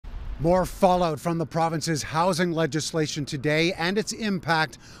More fallout from the province's housing legislation today and its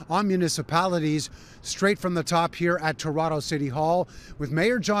impact on municipalities. Straight from the top here at Toronto City Hall, with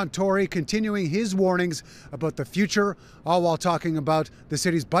Mayor John Tory continuing his warnings about the future, all while talking about the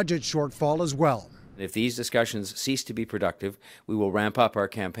city's budget shortfall as well. If these discussions cease to be productive, we will ramp up our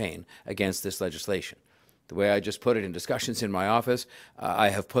campaign against this legislation. The way I just put it in discussions in my office, I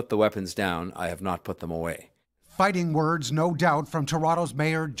have put the weapons down, I have not put them away. Fighting words, no doubt, from Toronto's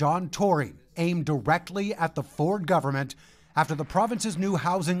Mayor John Tory, aimed directly at the Ford government after the province's new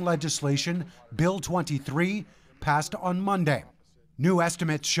housing legislation, Bill 23, passed on Monday. New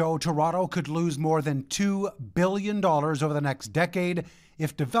estimates show Toronto could lose more than $2 billion over the next decade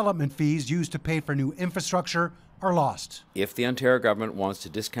if development fees used to pay for new infrastructure are lost. If the Ontario government wants to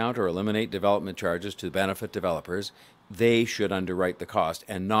discount or eliminate development charges to benefit developers, they should underwrite the cost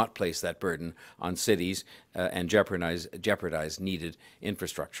and not place that burden on cities and jeopardize needed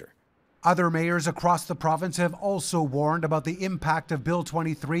infrastructure. Other mayors across the province have also warned about the impact of Bill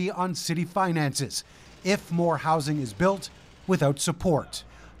 23 on city finances if more housing is built without support.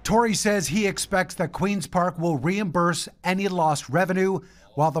 Tory says he expects that Queen's Park will reimburse any lost revenue,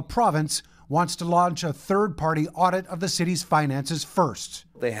 while the province wants to launch a third-party audit of the city's finances first.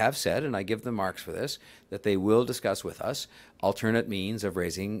 They have said, and I give them marks for this, that they will discuss with us alternate means of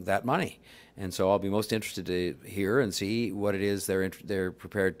raising that money. And so I'll be most interested to hear and see what it is they're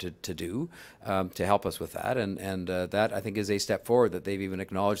prepared to do to help us with that. And that, I think, is a step forward, that they've even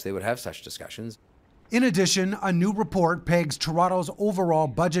acknowledged they would have such discussions. In addition, a new report pegs Toronto's overall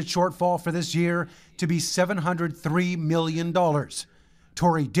budget shortfall for this year to be $703 million.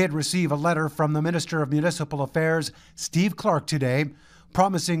 Tory did receive a letter from the Minister of Municipal Affairs, Steve Clark, today,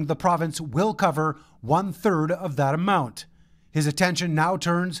 promising the province will cover 1/3 of that amount. His attention now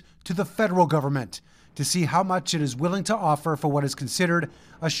turns to the federal government to see how much it is willing to offer for what is considered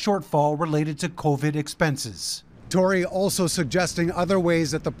a shortfall related to COVID expenses. Tory also suggesting other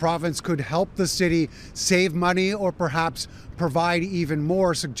ways that the province could help the city save money or perhaps provide even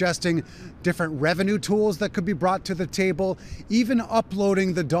more, suggesting different revenue tools that could be brought to the table, even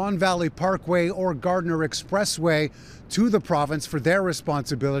uploading the Don Valley Parkway or Gardiner Expressway to the province for their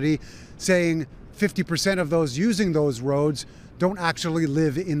responsibility, saying 50% of those using those roads don't actually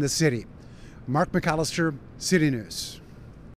live in the city. Mark McAllister, City News.